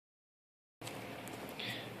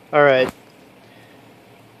Alright,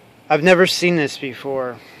 I've never seen this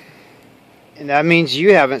before, and that means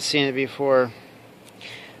you haven't seen it before,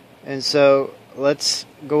 and so let's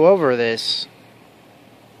go over this.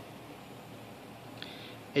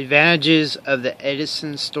 Advantages of the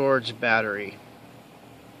Edison storage battery.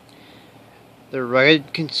 The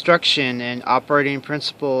rugged construction and operating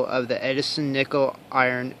principle of the Edison nickel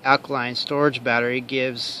iron alkaline storage battery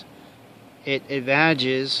gives it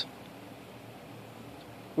advantages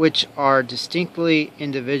which are distinctly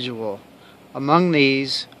individual. Among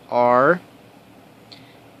these are: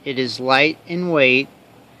 it is light in weight,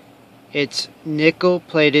 its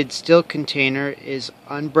nickel-plated steel container is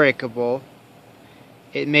unbreakable,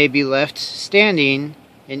 it may be left standing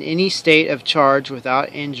in any state of charge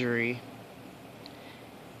without injury,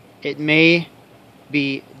 it may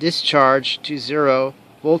be discharged to 0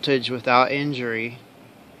 voltage without injury,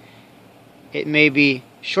 it may be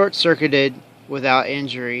short-circuited without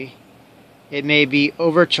injury, it may be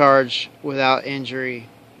overcharged without injury.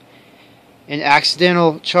 An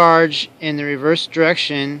accidental charge in the reverse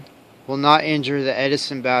direction will not injure the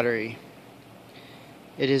Edison battery.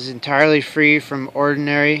 It is entirely free from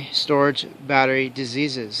ordinary storage battery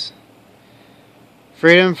diseases.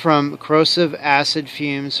 Freedom from corrosive acid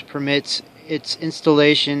fumes permits its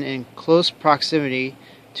installation in close proximity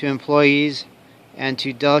to employees and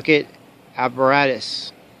to delicate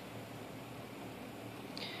apparatus.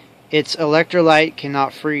 Its electrolyte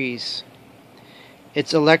cannot freeze.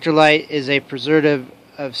 Its electrolyte is a preservative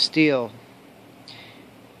of steel.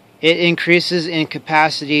 It increases in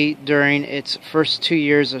capacity during its first 2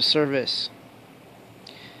 years of service.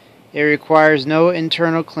 It requires no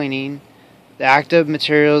internal cleaning, the active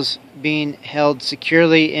materials being held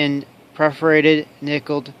securely in perforated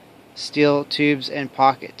nickeled steel tubes and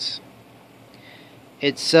pockets.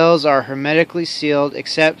 Its cells are hermetically sealed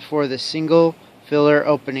except for the single filler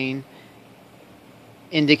opening,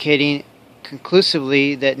 indicating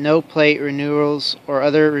conclusively that no plate renewals or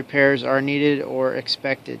other repairs are needed or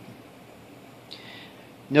expected.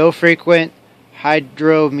 No frequent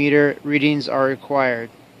hydrometer readings are required.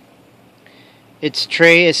 Its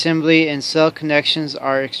tray assembly and cell connections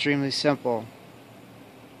are extremely simple.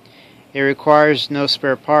 It requires no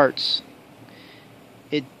spare parts.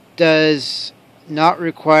 It does not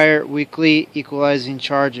require weekly equalizing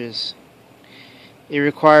charges. It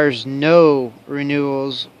requires no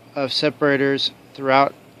renewals of separators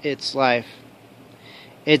throughout its life.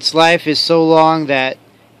 Its life is so long that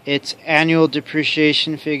its annual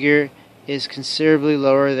depreciation figure is considerably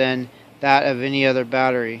lower than that of any other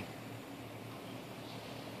battery.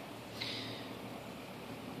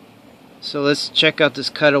 So let's check out this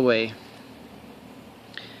cutaway.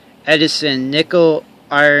 Edison nickel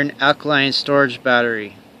iron alkaline storage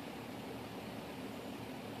battery.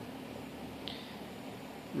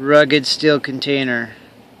 Rugged steel container.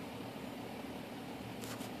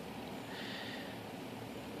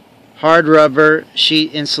 Hard rubber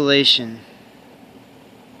sheet insulation.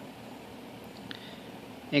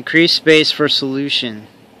 Increased space for solution.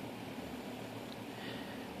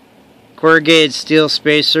 Corrugated steel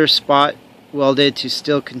spacer spot welded to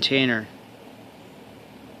steel container.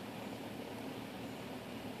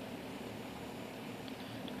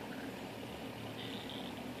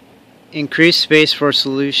 Increased space for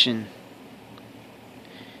solution.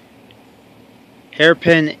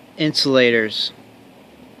 Hairpin insulators.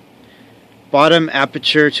 Bottom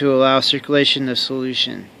aperture to allow circulation of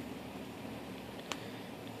solution.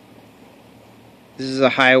 This is a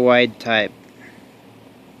high-wide type.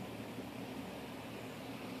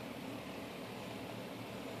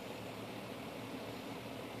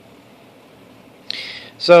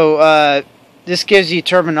 So this gives you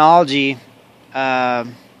terminology.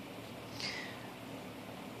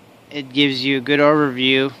 It gives you a good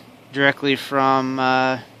overview directly from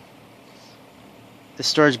the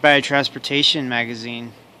Storage Battery Transportation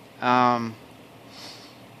magazine. But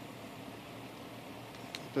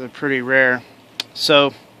they're pretty rare.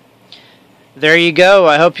 So there you go.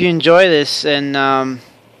 I hope you enjoy this, and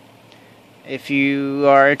if you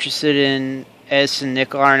are interested in Edison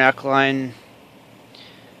nickel iron alkaline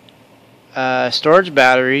storage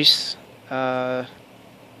batteries,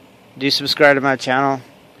 do subscribe to my channel.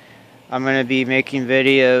 I'm going to be making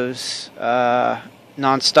videos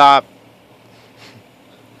non-stop.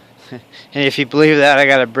 And if you believe that, I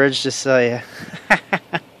got a bridge to sell you.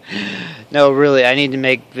 No, really, I need to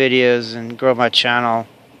make videos and grow my channel.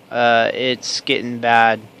 It's getting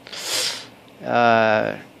bad.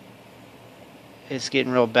 It's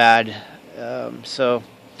getting real bad. So,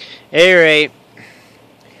 at any rate,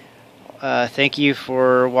 thank you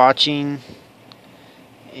for watching,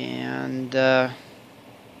 and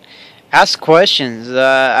Ask questions.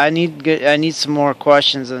 I need some more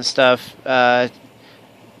questions and stuff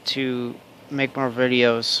to make more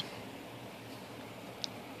videos.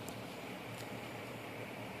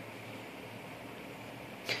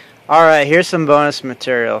 Alright, here's some bonus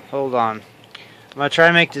material. Hold on. I'm going to try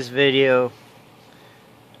to make this video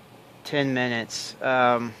 10 minutes.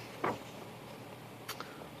 Let's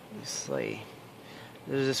see.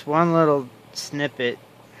 There's this one little snippet.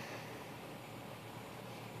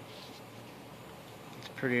 It's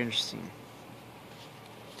pretty interesting.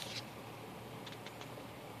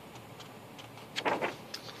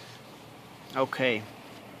 Okay.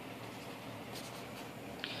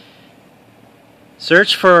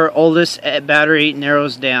 Search for oldest battery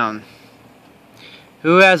narrows down.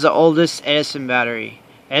 Who has the oldest Edison battery?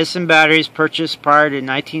 Edison batteries purchased prior to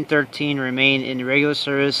 1913 remain in regular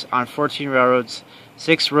service on 14 railroads,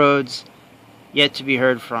 6 roads yet to be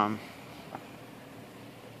heard from.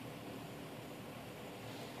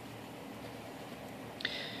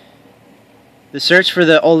 The search for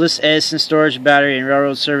the oldest Edison storage battery in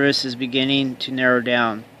railroad service is beginning to narrow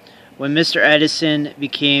down. When Mr. Edison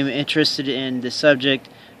became interested in the subject,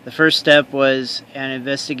 the first step was an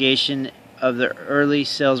investigation of the early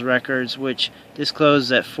sales records, which disclosed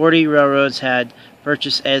that 40 railroads had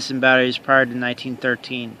purchased Edison batteries prior to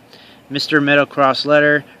 1913. Mr. Meadowcroft's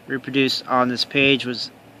letter, reproduced on this page, was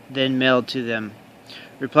then mailed to them.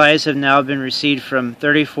 Replies have now been received from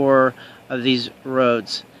 34 of these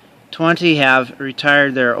roads. 20 have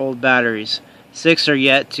retired their old batteries. 6 are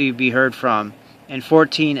yet to be heard from, and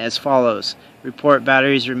 14 as follows. Report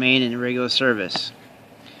batteries remain in regular service.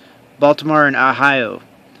 Baltimore and Ohio.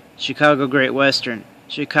 Chicago Great Western.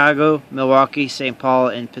 Chicago, Milwaukee, St. Paul,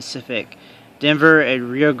 and Pacific. Denver and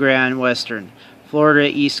Rio Grande Western. Florida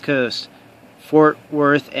East Coast. Fort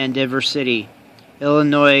Worth and Denver City.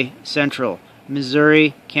 Illinois Central.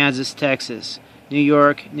 Missouri, Kansas, Texas. New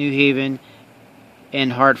York, New Haven,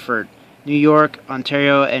 and Hartford. New York,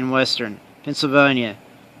 Ontario, and Western. Pennsylvania.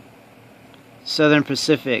 Southern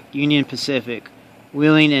Pacific, Union Pacific,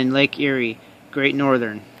 Wheeling and Lake Erie, Great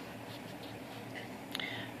Northern.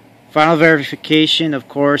 Final verification, of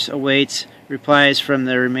course, awaits replies from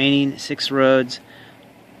the remaining 6 roads,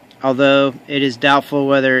 although it is doubtful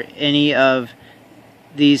whether any of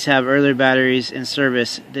these have earlier batteries in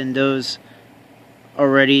service than those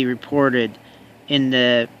already reported. In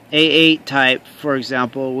the A8 type, for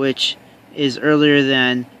example, which is earlier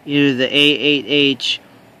than either the A8H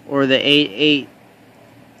or the A8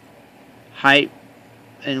 height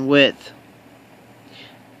and width.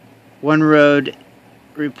 One road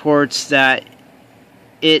reports that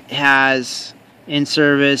it has in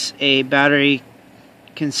service a battery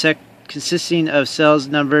consisting of cells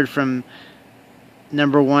numbered from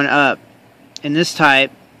number 1 up. In this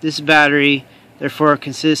type, this battery therefore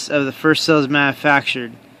consists of the first cells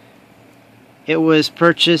manufactured. It was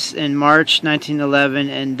purchased in March 1911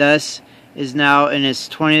 and thus is now in its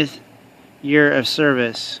 20th year of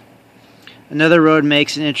service. Another road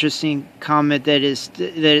makes an interesting comment that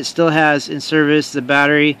it still has in service the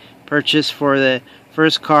battery purchased for the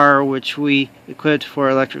first car which we equipped for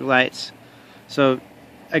electric lights. So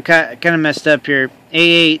I kind of messed up here.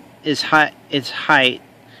 A8 is height. It's height.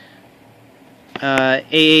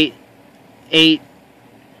 A8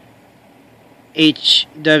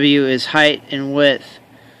 HW is height and width.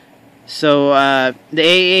 So the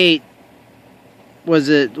A8 was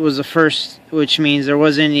the first, which means there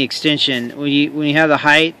wasn't any extension. When you have the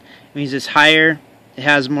height, it means it's higher. It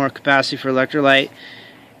has more capacity for electrolyte,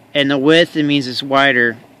 and the width, it means it's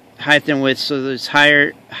wider, height and width. So there's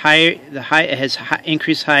higher. The height has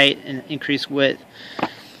increased height and increased width.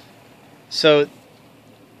 So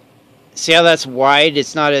see how that's wide?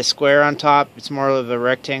 It's not a square on top. It's more of a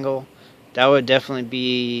rectangle. That would definitely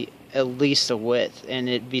be at least a width, and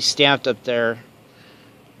it'd be stamped up there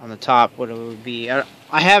on the top what it would be. I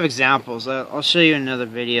have examples. I'll show you in another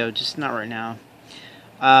video, just not right now.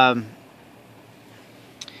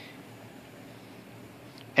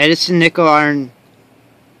 Edison nickel iron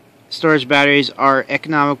storage batteries are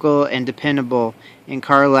economical and dependable in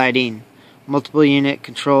car lighting, multiple unit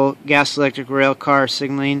control, gas electric rail car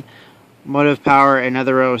signaling, motive power, and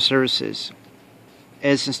other railroad services.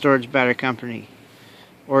 Edison Storage Battery Company,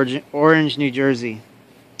 Orange, New Jersey.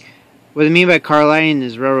 What I mean by car lighting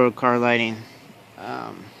is railroad car lighting.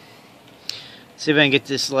 See if I can get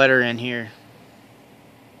this letter in here.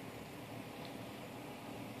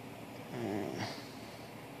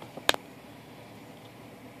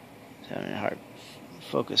 Having hard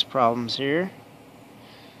focus problems here.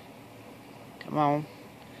 Come on.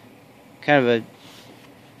 Kind of a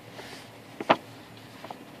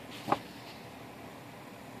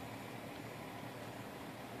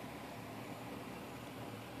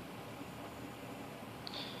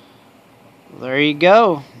there you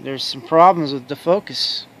go. There's some problems with the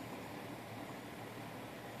focus.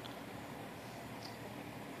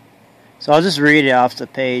 So I'll just read it off the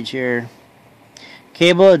page here.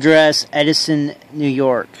 Cable address, Edison, New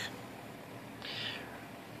York.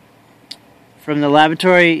 From the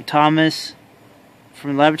laboratory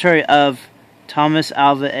of Thomas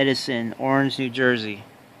Alva Edison, Orange, New Jersey.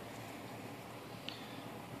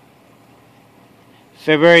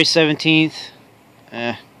 February 17th.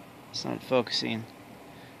 It's not focusing.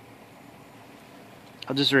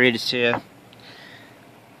 I'll just read it to you.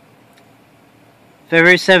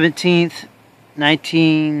 February 17th,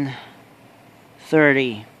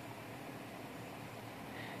 1930.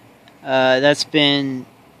 That's been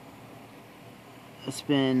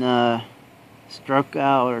struck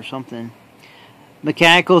out or something.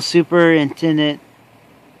 Mechanical Superintendent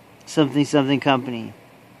something company.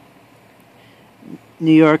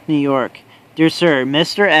 New York, New York. Dear Sir,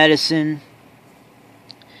 Mr. Edison,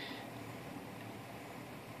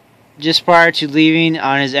 just prior to leaving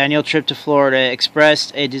on his annual trip to Florida,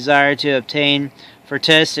 expressed a desire to obtain for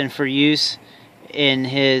test and for use in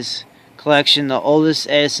his collection the oldest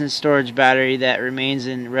Edison storage battery that remains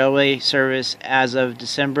in railway service as of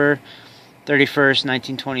December 31st,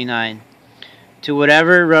 1929. To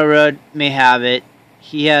whatever railroad may have it,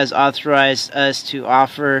 he has authorized us to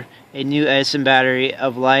offer a new Edison battery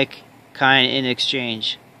of like kind in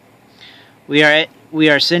exchange. We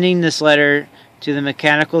are sending this letter to the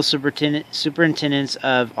mechanical superintendents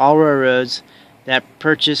of all railroads that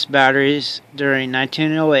purchased batteries during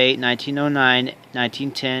 1908, 1909,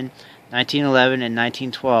 1910, 1911, and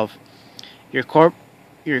 1912.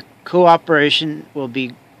 Your cooperation will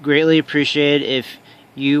be greatly appreciated if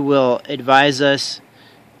you will advise us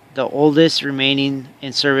the oldest remaining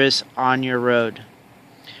in service on your road.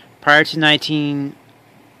 Prior to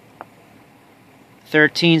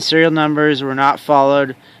 1913, serial numbers were not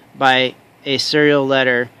followed by a serial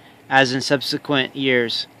letter, as in subsequent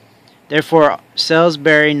years. Therefore, cells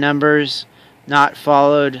bearing numbers not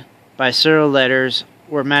followed by serial letters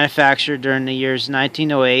were manufactured during the years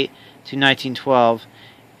 1908 to 1912,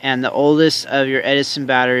 and the oldest of your Edison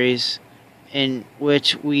batteries in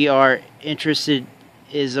which we are interested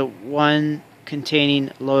is the one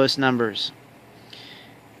containing lowest numbers.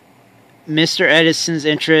 Mr. Edison's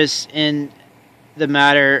interest in the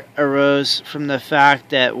matter arose from the fact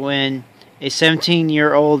that when a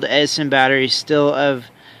 17-year-old Edison battery still of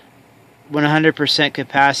 100%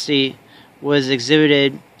 capacity was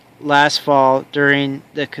exhibited last fall during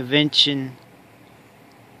the convention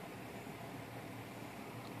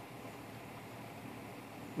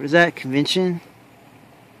convention?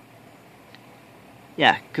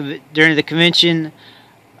 Yeah, during the convention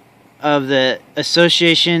of the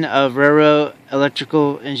Association of Railroad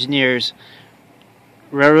Electrical Engineers,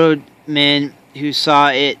 railroad men who saw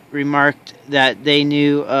it remarked that they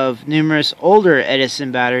knew of numerous older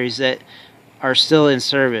Edison batteries that are still in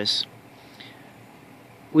service.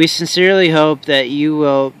 We sincerely hope that you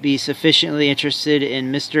will be sufficiently interested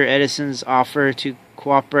in Mr. Edison's offer to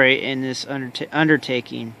cooperate in this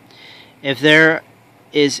undertaking. If there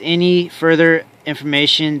is any further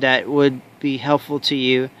information that would be helpful to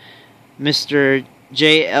you, Mr.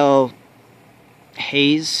 J.L.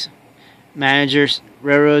 Hayes, Manager,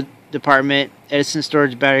 Railroad Department, Edison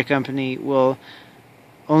Storage Battery Company, will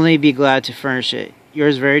only be glad to furnish it.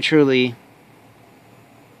 Yours very truly,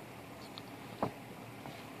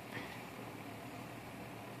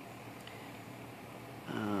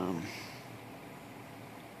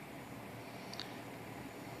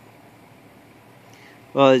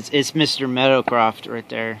 well, it's Mr. Meadowcroft right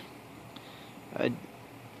there.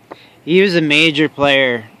 He was a major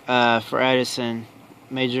player for Edison,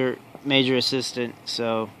 major assistant,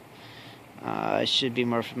 so I should be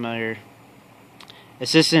more familiar.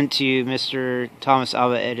 Assistant to Mr. Thomas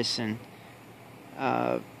Alva Edison.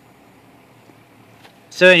 So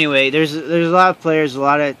anyway, there's a lot of players, a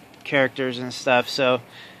lot of characters and stuff. So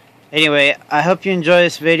anyway, I hope you enjoy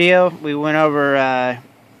this video. We went over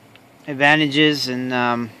advantages and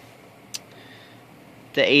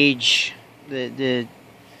the age, the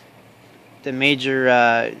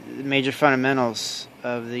major fundamentals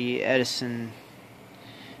of the Edison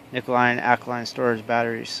nickel-ion alkaline storage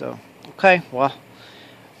batteries. So okay, well,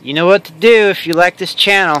 you know what to do if you like this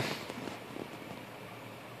channel.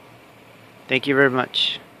 Thank you very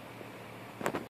much.